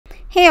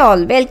Hey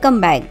all, welcome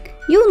back.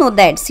 You know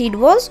that Sid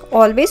was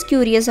always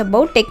curious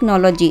about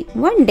technology.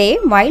 One day,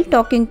 while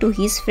talking to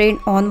his friend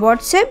on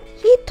WhatsApp,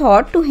 he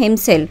thought to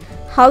himself,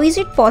 how is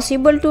it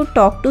possible to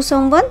talk to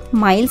someone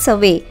miles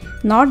away,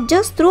 not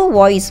just through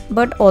voice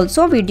but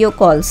also video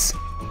calls?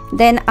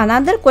 Then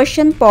another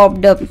question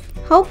popped up.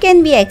 How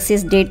can we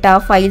access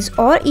data, files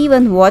or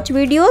even watch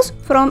videos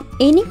from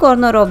any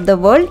corner of the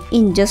world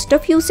in just a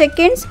few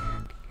seconds?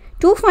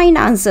 To find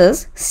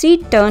answers,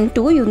 Sid turned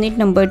to Unit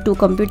number 2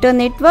 Computer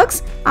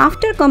Networks.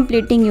 After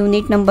completing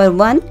Unit number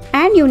 1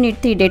 and Unit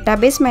 3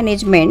 Database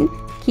Management,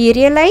 he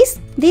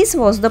realized this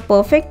was the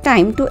perfect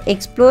time to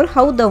explore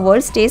how the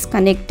world stays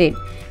connected.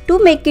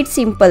 To make it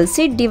simple,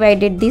 Sid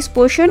divided this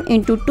portion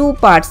into two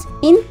parts.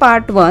 In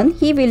part 1,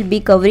 he will be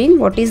covering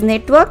what is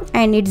network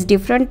and its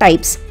different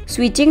types,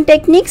 switching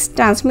techniques,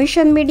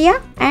 transmission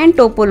media and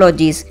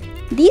topologies.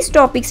 These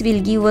topics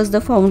will give us the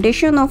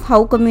foundation of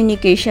how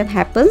communication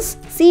happens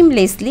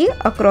seamlessly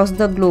across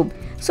the globe.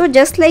 So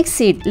just like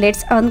Sid,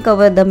 let's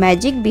uncover the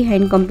magic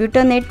behind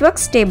computer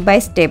networks step by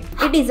step.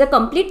 It is a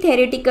complete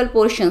theoretical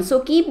portion, so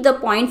keep the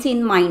points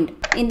in mind.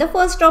 In the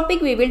first topic,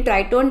 we will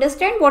try to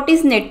understand what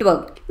is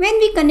network. When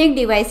we connect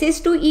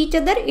devices to each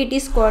other, it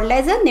is called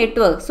as a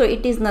network. So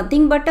it is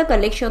nothing but a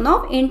collection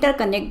of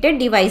interconnected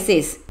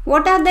devices.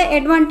 What are the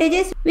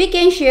advantages? We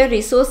can share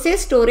resources,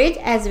 storage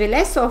as well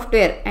as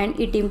software, and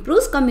it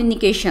improves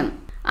communication.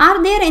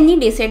 Are there any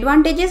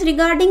disadvantages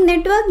regarding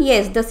network?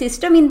 Yes, the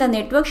system in the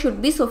network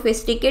should be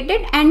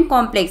sophisticated and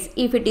complex.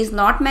 If it is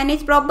not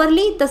managed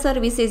properly, the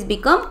services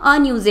become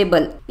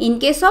unusable. In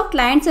case of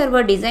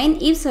client-server design,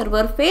 if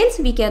server fails,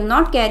 we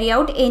cannot carry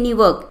out any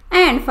work.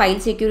 And file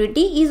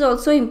security is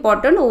also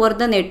important over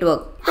the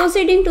network.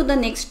 Proceeding to the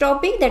next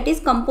topic, that is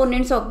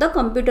components of the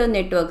computer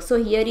network.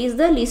 So here is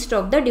the list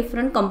of the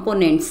different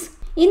components.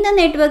 In the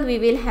network, we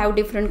will have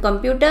different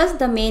computers.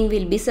 The main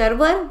will be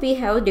server. We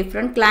have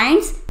different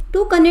clients.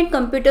 To connect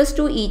computers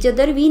to each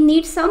other, we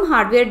need some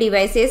hardware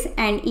devices,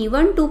 and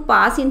even to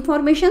pass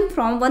information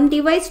from one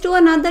device to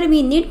another,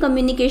 we need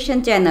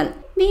communication channel.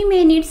 We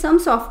may need some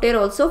software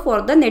also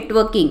for the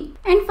networking.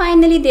 And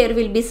finally, there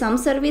will be some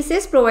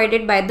services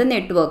provided by the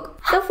network.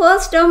 The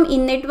first term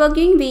in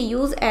networking we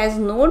use as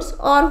nodes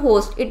or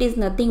host. It is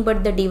nothing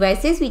but the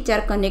devices which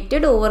are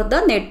connected over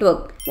the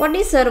network. What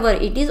is server?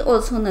 It is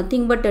also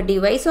nothing but a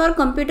device or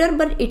computer,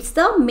 but it's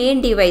the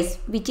main device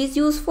which is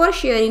used for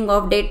sharing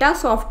of data,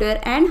 software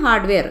and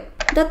hardware.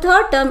 The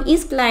third term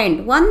is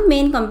client. One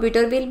main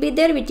computer will be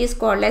there which is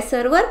called as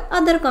server.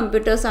 Other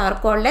computers are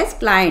called as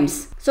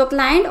clients. So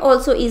client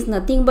also is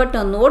nothing but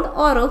a node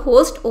or a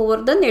host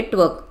over the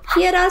network.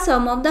 Here are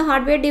some of the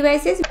hardware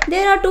devices.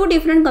 There are two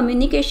different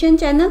communication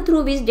channels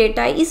through which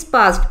data is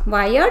passed,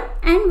 wired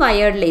and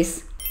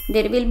wireless.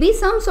 There will be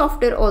some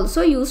software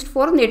also used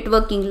for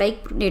networking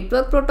like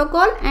network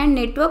protocol and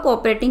network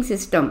operating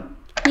system.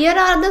 Here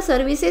are the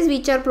services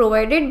which are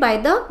provided by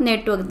the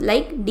network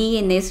like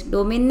DNS,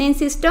 domain name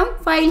system,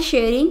 file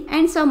sharing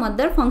and some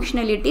other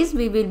functionalities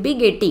we will be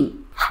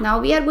getting. Now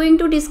we are going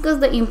to discuss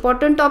the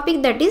important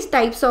topic, that is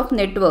types of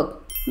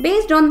network.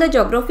 Based on the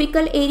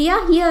geographical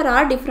area, here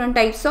are different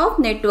types of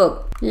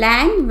network: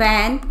 LAN,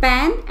 WAN,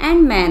 PAN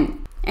and MAN.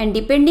 And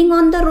depending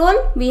on the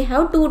role, we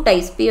have two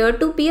types: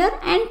 peer-to-peer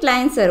and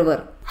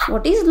client-server.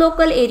 What is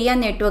local area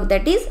network?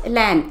 That is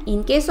LAN.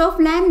 In case of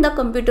LAN, the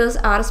computers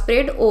are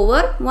spread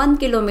over 1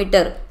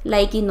 kilometer,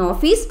 like in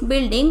office,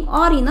 building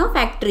or in a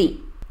factory.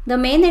 The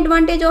main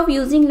advantage of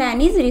using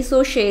LAN is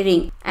resource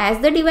sharing. As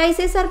the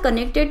devices are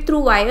connected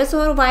through wires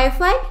or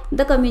Wi-Fi,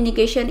 the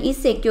communication is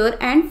secure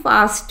and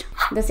fast.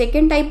 The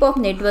second type of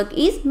network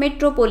is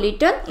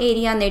metropolitan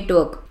area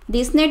network.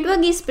 This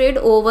network is spread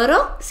over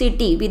a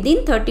city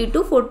within 30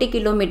 to 40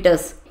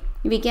 kilometers.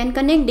 We can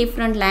connect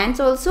different LANs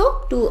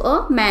also to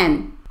a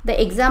MAN. The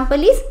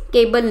example is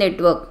cable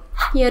network.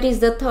 Here is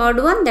the third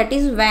one, that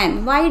is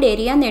WAN, wide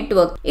area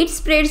network. It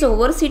spreads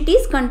over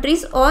cities,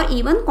 countries or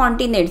even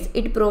continents.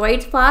 It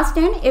provides fast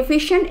and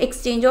efficient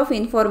exchange of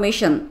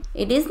information.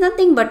 It is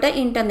nothing but the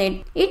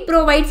internet. It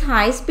provides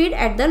high speed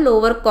at the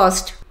lower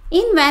cost.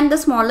 In WAN, the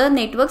smaller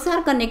networks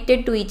are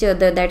connected to each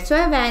other. That's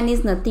why WAN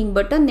is nothing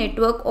but a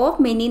network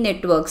of many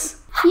networks.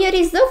 Here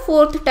is the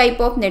fourth type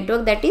of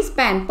network, that is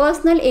PAN,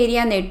 personal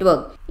area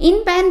network.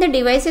 In PAN, the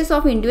devices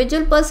of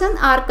individual person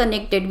are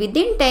connected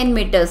within 10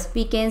 meters.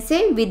 We can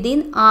say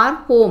within our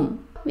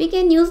home. We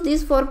can use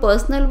this for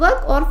personal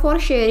work or for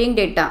sharing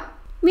data.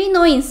 We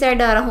know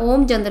inside our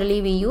home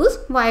generally we use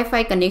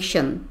Wi-Fi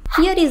connection.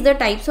 Here is the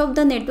types of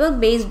the network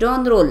based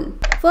on role.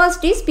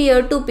 First is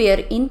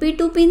peer-to-peer. In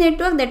P2P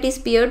network, that is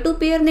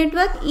peer-to-peer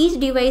network, each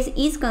device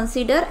is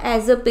considered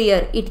as a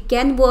peer. It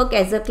can work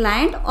as a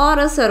client or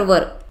a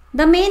server.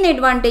 The main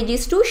advantage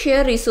is to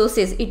share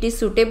resources. It is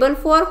suitable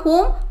for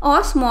home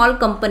or small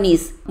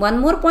companies. One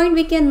more point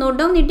we can note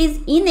down, it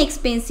is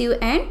inexpensive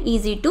and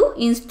easy to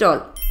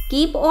install.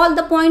 Keep all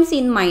the points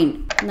in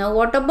mind. Now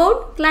what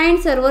about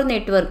client-server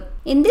network?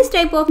 In this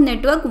type of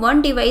network,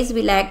 one device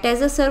will act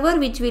as a server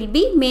which will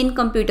be main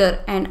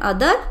computer and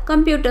other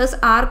computers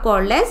are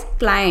called as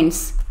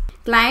clients.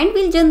 Client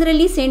will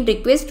generally send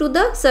request to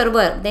the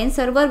server, then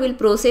server will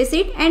process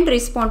it and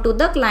respond to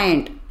the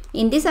client.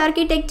 In this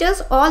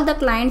architectures, all the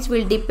clients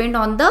will depend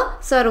on the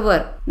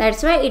server.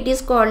 That's why it is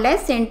called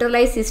as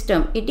centralized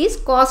system. It is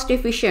cost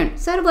efficient.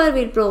 Server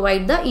will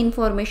provide the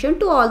information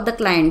to all the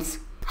clients.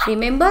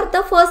 Remember,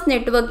 the first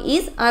network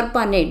is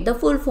ARPANET. The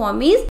full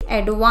form is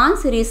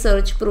Advanced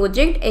Research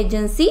Project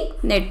Agency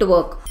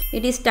Network.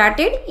 It is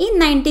started in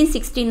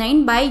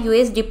 1969 by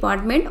US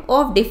Department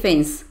of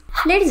Defense.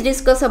 Let's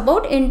discuss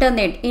about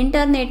Internet.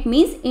 Internet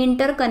means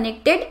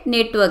interconnected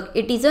network.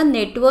 It is a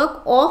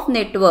network of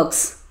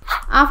networks.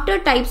 After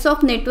types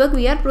of network,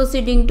 we are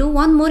proceeding to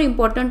one more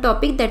important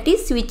topic, that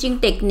is switching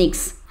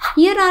techniques.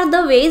 Here are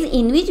the ways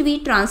in which we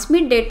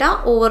transmit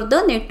data over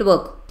the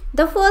network.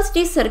 The first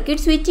is circuit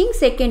switching,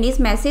 second is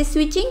message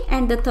switching,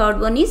 and the third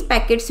one is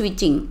packet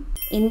switching.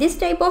 In this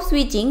type of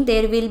switching,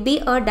 there will be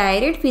a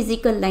direct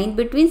physical line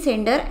between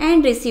sender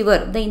and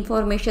receiver. The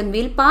information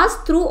will pass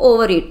through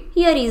over it.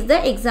 Here is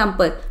the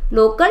example,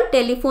 local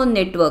telephone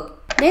network.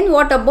 Then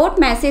what about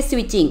message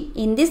switching?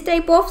 In this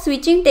type of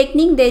switching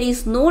technique, there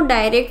is no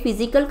direct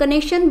physical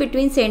connection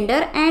between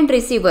sender and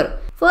receiver.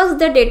 First,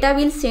 the data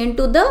will send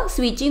to the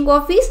switching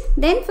office.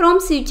 Then from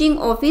switching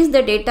office,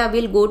 the data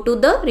will go to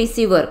the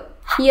receiver.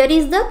 Here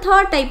is the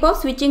third type of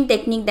switching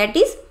technique, that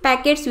is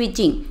packet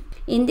switching.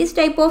 In this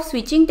type of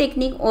switching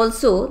technique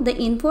also, the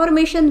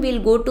information will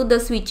go to the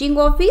switching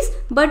office,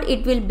 but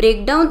it will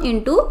break down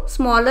into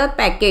smaller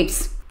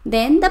packets.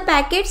 Then the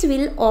packets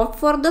will opt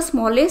for the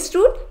smallest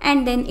route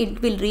and then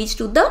it will reach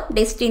to the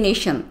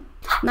destination.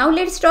 Now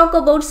let's talk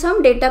about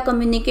some data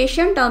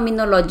communication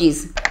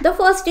terminologies. The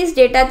first is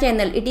data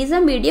channel. It is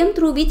a medium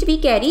through which we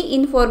carry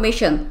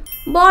information.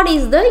 Baud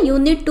is the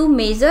unit to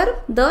measure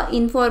the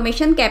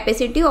information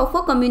capacity of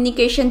a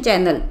communication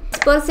channel.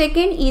 Per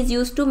second is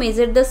used to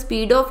measure the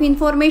speed of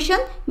information,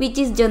 which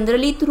is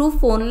generally through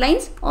phone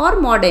lines or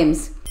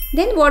modems.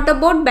 Then what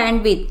about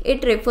bandwidth?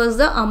 It refers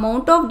the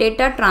amount of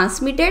data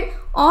transmitted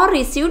or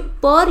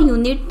received per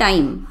unit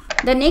time.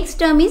 The next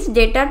term is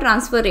data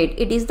transfer rate.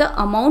 It is the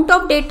amount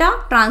of data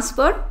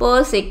transferred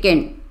per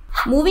second.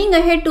 Moving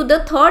ahead to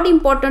the third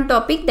important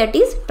topic, that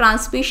is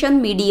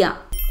transmission media.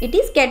 It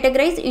is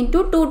categorized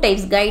into two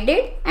types,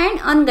 guided and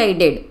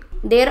unguided.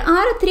 There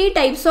are three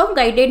types of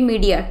guided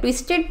media: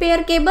 twisted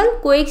pair cable,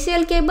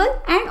 coaxial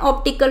cable and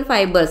optical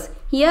fibers.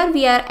 Here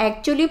we are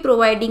actually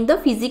providing the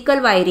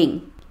physical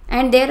wiring.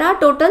 And there are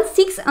total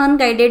 6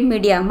 unguided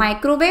media: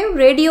 microwave,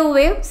 radio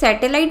wave,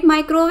 satellite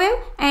microwave,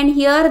 and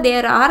here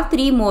there are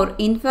 3 more: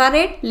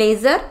 infrared,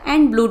 laser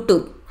and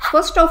Bluetooth.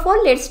 First of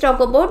all, let's talk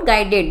about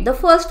guided. The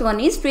first one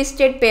is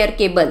twisted pair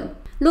cable.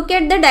 Look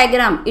at the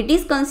diagram. It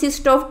is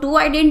consist of 2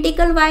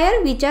 identical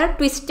wires which are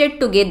twisted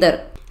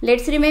together.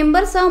 Let's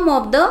remember some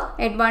of the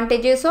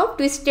advantages of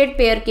twisted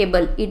pair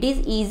cable. It is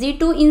easy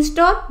to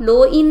install,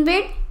 low in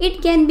weight,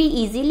 it can be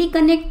easily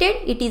connected,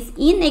 it is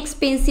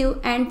inexpensive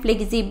and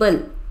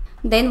flexible.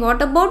 Then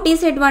what about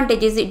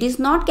disadvantages? It is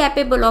not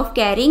capable of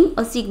carrying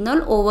a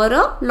signal over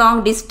a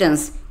long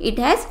distance. It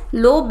has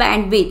low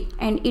bandwidth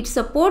and it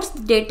supports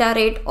data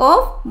rate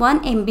of 1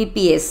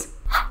 Mbps.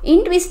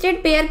 In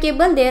twisted pair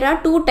cable, there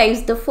are 2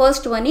 types. The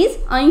first one is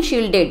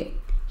unshielded.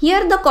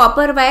 Here the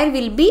copper wire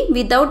will be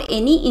without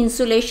any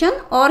insulation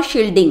or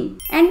shielding.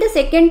 And the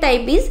second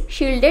type is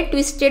shielded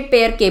twisted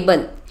pair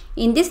cable.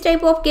 In this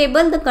type of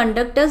cable, the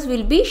conductors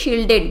will be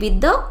shielded with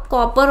the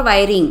copper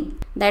wiring.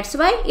 That's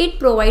why it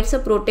provides a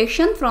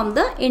protection from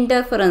the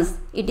interference.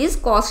 It is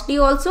costly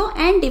also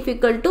and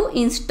difficult to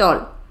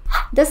install.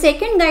 The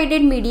second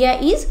guided media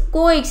is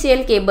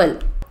coaxial cable.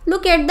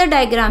 Look at the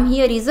diagram.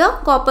 Here is a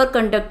copper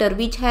conductor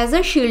which has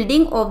a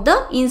shielding of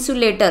the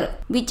insulator,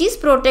 which is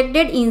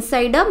protected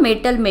inside a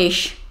metal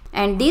mesh.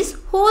 And this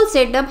whole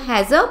setup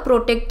has a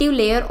protective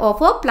layer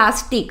of a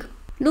plastic.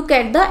 Look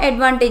at the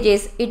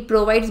advantages. It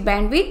provides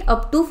bandwidth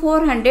up to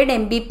 400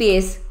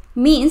 Mbps.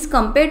 Means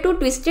compared to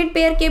twisted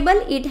pair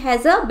cable, it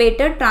has a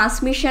better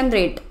transmission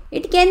rate.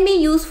 It can be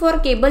used for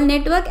cable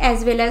network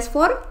as well as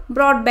for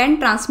broadband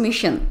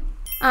transmission.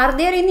 Are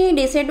there any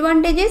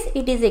disadvantages?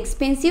 It is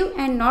expensive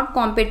and not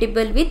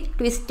compatible with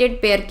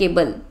twisted pair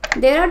cable.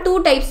 There are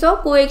 2 types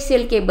of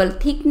coaxial cable,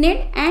 thick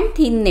net and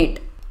thin net.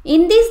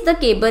 In this, the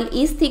cable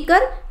is thicker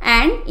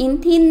and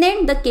in thin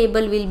net the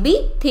cable will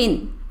be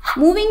thin.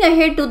 Moving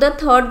ahead to the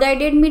third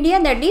guided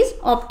media, that is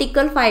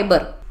optical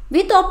fiber.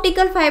 With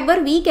optical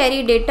fiber, we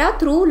carry data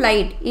through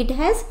light. It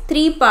has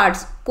 3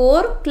 parts: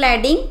 core,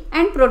 cladding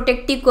and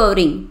protective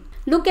covering.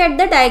 Look at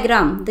the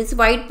diagram. This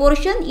white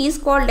portion is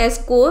called as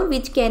core,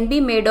 which can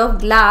be made of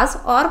glass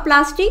or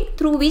plastic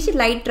through which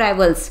light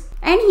travels.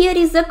 And here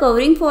is the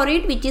covering for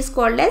it, which is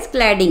called as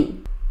cladding.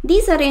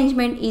 This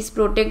arrangement is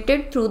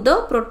protected through the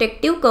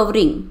protective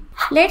covering.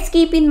 Let's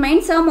keep in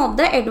mind some of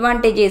the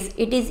advantages.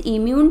 It is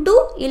immune to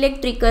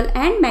electrical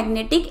and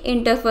magnetic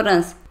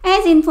interference,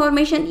 as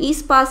information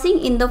is passing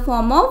in the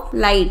form of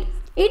light.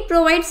 It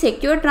provides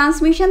secure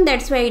transmission,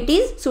 that's why it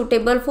is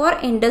suitable for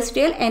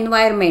industrial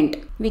environment.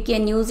 We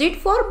can use it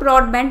for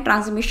broadband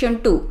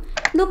transmission too.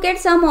 Look at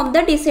some of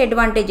the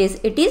disadvantages.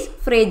 It is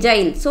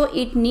fragile, so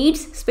it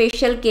needs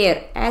special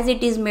care as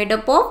it is made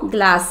up of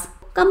glass.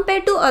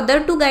 Compared to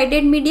other two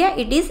guided media,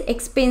 it is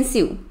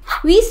expensive.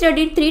 We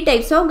studied 3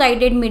 types of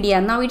guided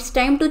media. Now it's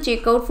time to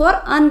check out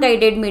for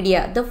unguided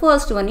media. The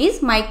first one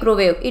is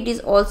microwave. It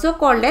is also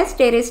called as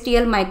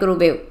terrestrial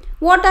microwave.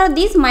 What are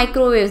these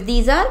microwaves?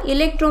 These are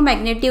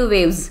electromagnetic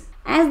waves.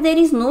 As there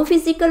is no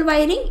physical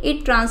wiring,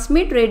 it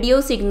transmits radio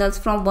signals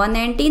from one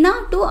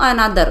antenna to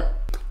another.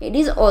 It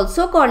is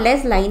also called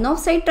as line of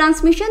sight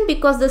transmission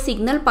because the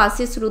signal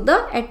passes through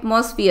the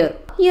atmosphere.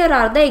 Here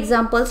are the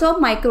examples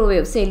of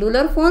microwave: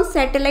 cellular phones,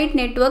 satellite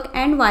network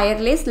and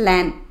wireless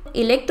LAN.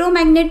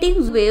 Electromagnetic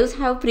waves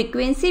have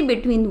frequency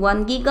between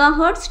 1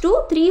 GHz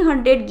to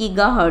 300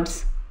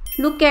 GHz.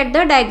 Look at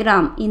the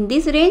diagram. In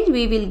this range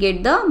we will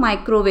get the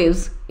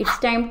microwaves. It's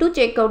time to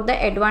check out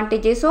the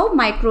advantages of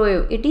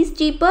microwave. It is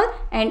cheaper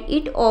and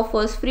it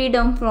offers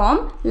freedom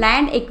from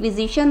land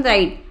acquisition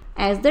right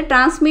as the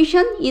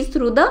transmission is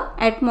through the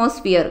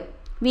atmosphere.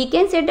 We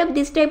can set up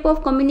this type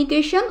of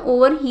communication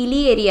over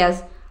hilly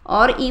areas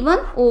or even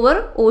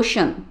over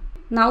ocean.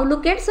 Now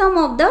look at some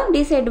of the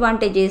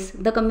disadvantages.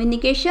 The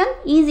communication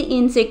is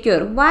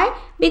insecure. Why?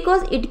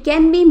 Because it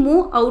can be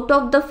moved out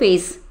of the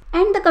phase.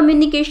 And the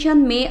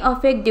communication may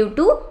affect due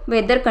to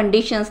weather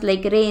conditions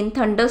like rain,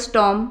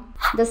 thunderstorm.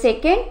 The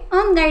second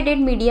unguided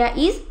media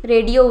is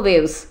radio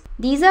waves.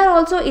 These are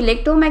also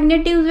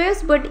electromagnetic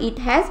waves, but it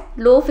has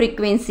low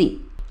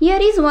frequency. Here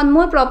is one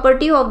more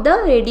property of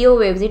the radio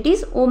waves. It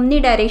is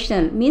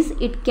omnidirectional, means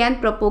it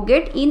can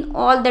propagate in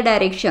all the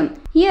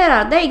direction. Here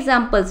are the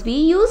examples. We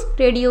use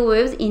radio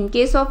waves in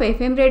case of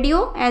FM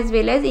radio as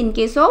well as in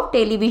case of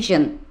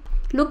television.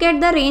 Look at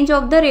the range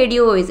of the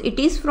radio waves. It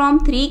is from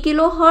 3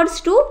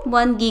 kHz to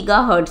 1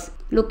 GHz.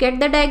 Look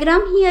at the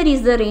diagram. Here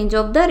is the range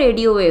of the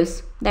radio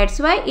waves. That's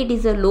why it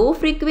is a low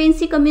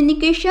frequency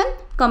communication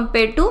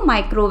compared to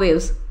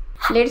microwaves.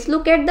 Let's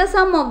look at the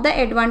some of the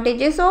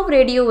advantages of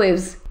radio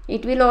waves.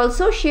 It will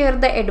also share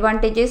the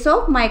advantages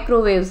of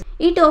microwaves.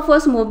 It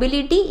offers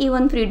mobility,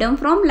 even freedom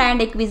from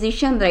land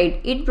acquisition right.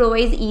 It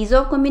provides ease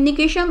of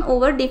communication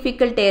over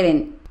difficult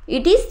terrain.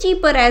 It is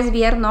cheaper as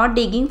we are not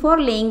digging for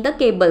laying the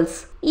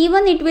cables.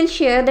 Even it will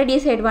share the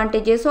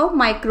disadvantages of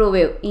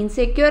microwave,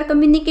 insecure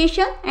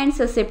communication and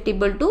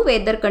susceptible to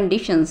weather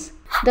conditions.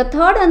 The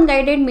third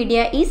unguided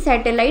media is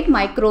satellite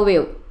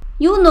microwave.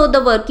 You know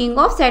the working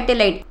of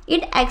satellite.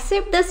 It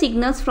accepts the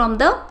signals from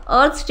the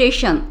earth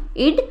station.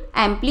 It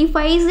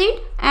amplifies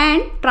it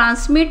and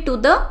transmits to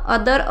the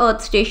other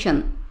earth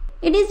station.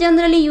 It is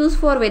generally used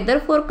for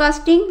weather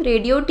forecasting,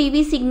 radio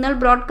TV signal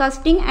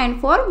broadcasting and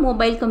for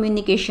mobile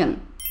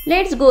communication.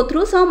 Let's go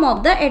through some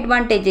of the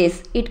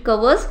advantages. It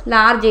covers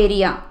large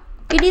area.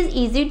 It is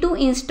easy to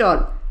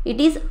install. It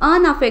is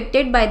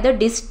unaffected by the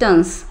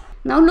distance.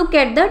 Now look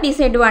at the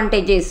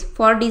disadvantages.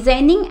 For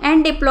designing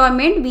and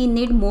deployment, we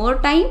need more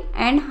time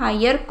and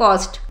higher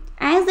cost.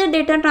 As the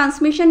data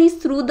transmission is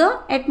through the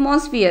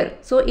atmosphere,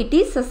 so it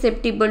is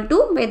susceptible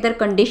to weather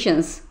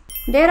conditions.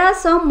 There are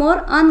some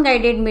more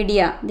unguided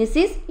media. This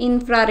is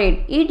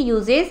infrared. It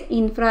uses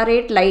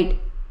infrared light.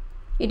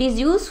 It is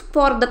used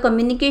for the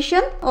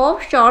communication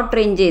of short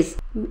ranges.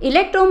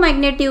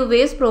 Electromagnetic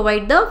waves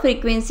provide the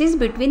frequencies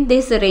between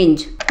this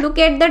range. Look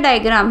at the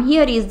diagram.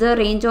 Here is the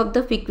range of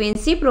the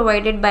frequency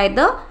provided by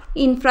the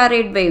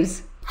infrared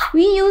waves.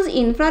 We use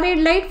infrared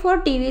light for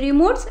TV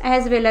remotes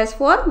as well as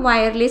for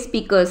wireless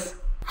speakers.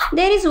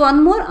 There is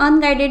one more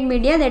unguided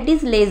media, that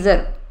is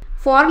laser.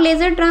 For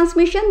laser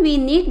transmission, we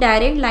need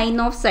direct line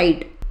of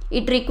sight.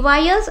 It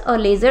requires a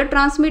laser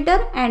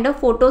transmitter and a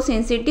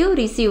photosensitive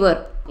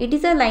receiver. It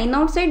is a line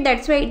of sight,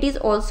 that's why it is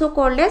also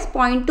called as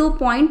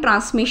point-to-point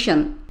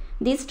transmission.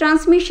 This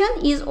transmission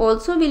is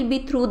also will be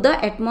through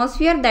the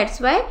atmosphere, that's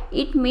why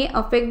it may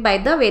affect by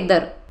the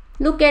weather.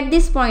 Look at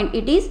this point,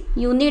 it is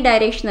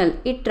unidirectional.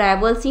 It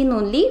travels in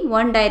only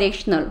one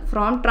directional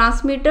from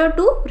transmitter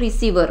to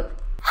receiver.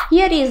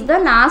 Here is the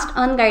last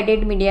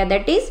unguided media,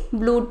 that is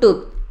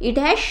Bluetooth. It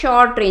has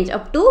short range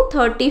up to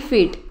 30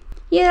 feet.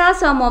 Here are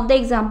some of the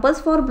examples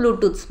for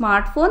Bluetooth,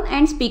 smartphone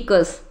and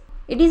speakers.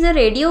 It is a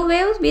radio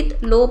wave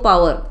with low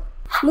power.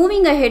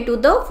 Moving ahead to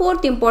the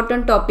fourth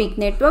important topic,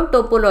 network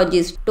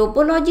topologies.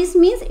 Topologies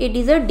means it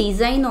is a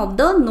design of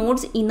the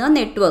nodes in a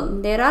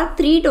network. There are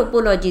 3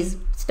 topologies: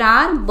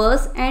 star,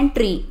 bus and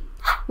tree.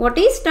 What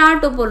is star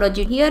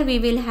topology? Here we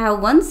will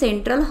have one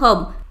central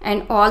hub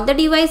and all the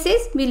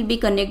devices will be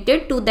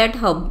connected to that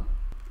hub.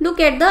 Look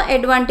at the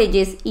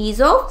advantages.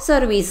 Ease of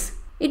service.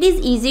 It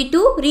is easy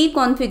to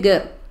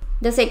reconfigure.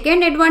 The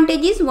second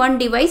advantage is one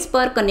device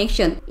per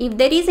connection. If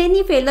there is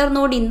any failure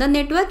node in the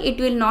network, it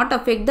will not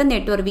affect the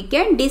network. We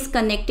can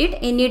disconnect it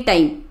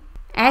anytime.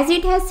 As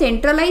it has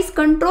centralized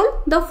control,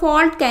 the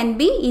fault can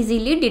be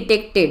easily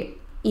detected.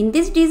 In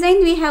this design,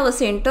 we have a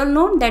central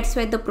node. That's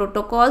why the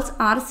protocols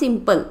are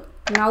simple.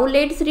 Now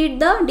let's read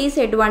the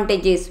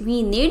disadvantages.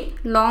 We need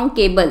long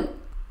cable.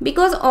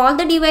 Because all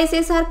the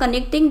devices are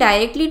connecting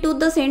directly to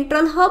the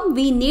central hub,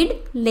 we need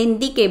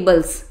lengthy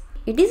cables.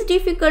 It is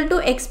difficult to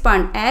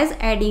expand as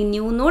adding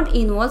new node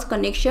involves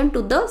connection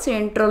to the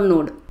central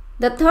node.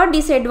 The third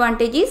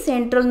disadvantage is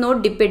central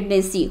node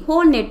dependency.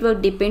 Whole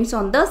network depends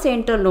on the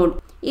central node.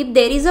 If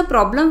there is a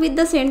problem with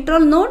the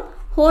central node,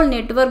 whole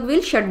network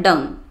will shut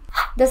down.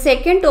 The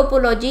second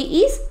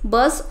topology is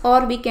bus,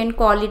 or we can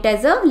call it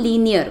as a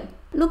linear.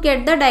 Look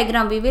at the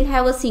diagram. We will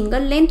have a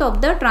single length of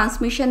the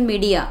transmission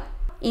media.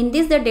 In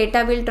this, the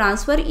data will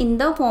transfer in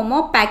the form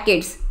of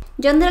packets.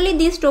 Generally,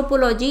 this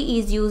topology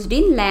is used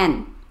in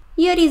LAN.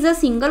 Here is a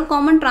single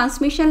common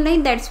transmission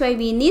line. That's why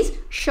we need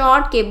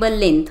short cable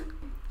length.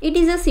 It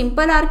is a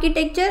simple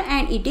architecture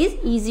and it is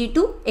easy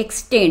to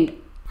extend.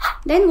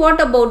 Then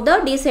what about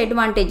the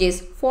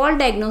disadvantages? Fault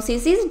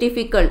diagnosis is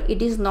difficult.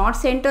 It is not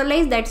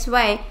centralized. That's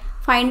why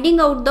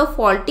finding out the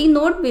faulty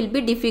node will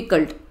be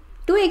difficult.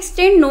 To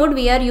extend node,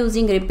 we are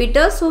using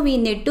repeaters. So we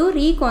need to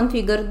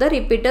reconfigure the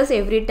repeaters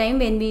every time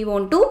when we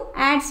want to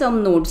add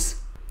some nodes.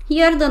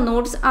 Here the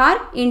nodes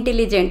are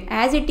intelligent.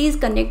 As it is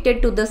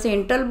connected to the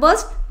central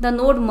bus, the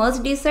node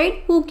must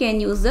decide who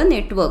can use the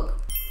network.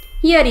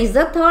 Here is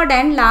the third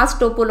and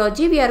last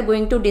topology we are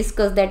going to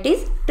discuss, that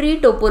is tree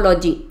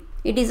topology.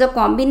 It is a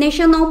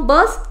combination of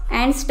bus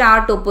and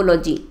star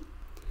topology.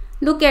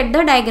 Look at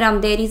the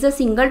diagram. There is a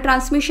single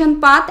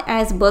transmission path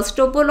as bus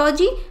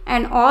topology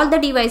and all the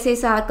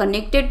devices are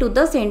connected to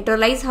the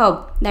centralized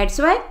hub. That's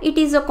why it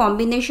is a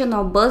combination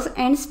of bus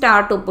and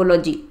star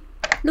topology.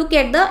 Look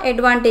at the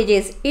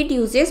advantages. It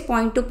uses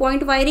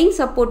point-to-point wiring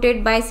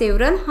supported by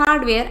several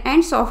hardware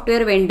and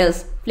software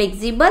vendors,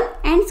 flexible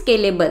and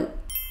scalable.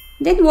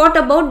 Then what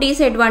about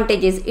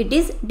disadvantages? It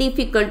is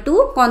difficult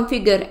to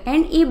configure,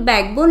 and if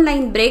backbone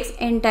line breaks,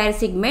 entire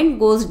segment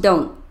goes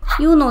down.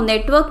 You know,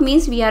 network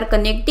means we are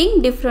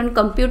connecting different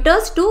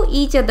computers to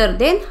each other.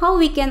 Then how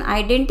we can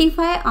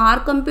identify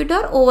our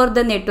computer over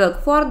the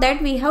network? For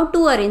that we have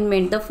two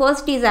arrangements. The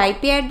first is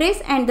IP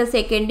address and the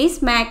second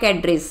is MAC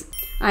address.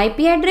 IP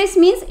address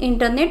means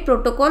Internet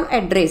Protocol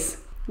address.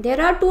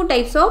 There are two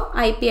types of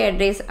IP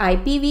address,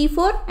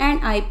 IPv4 and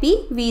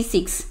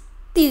IPv6.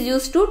 It is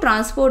used to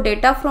transport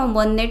data from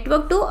one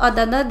network to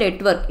another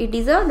network. It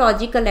is a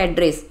logical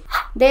address.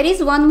 There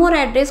is one more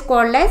address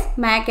called as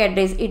MAC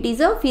address. It is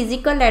a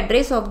physical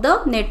address of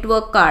the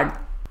network card.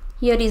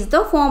 Here is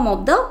the form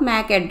of the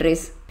MAC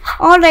address.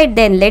 Alright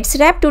then, let's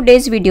wrap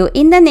today's video.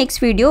 In the next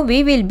video,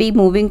 we will be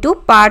moving to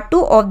part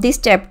 2 of this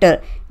chapter,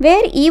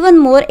 where even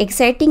more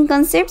exciting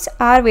concepts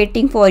are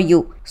waiting for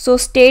you. So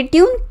stay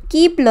tuned,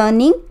 keep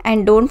learning,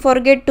 and don't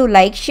forget to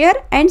like, share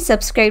and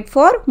subscribe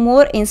for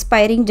more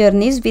inspiring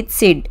journeys with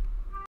Sid.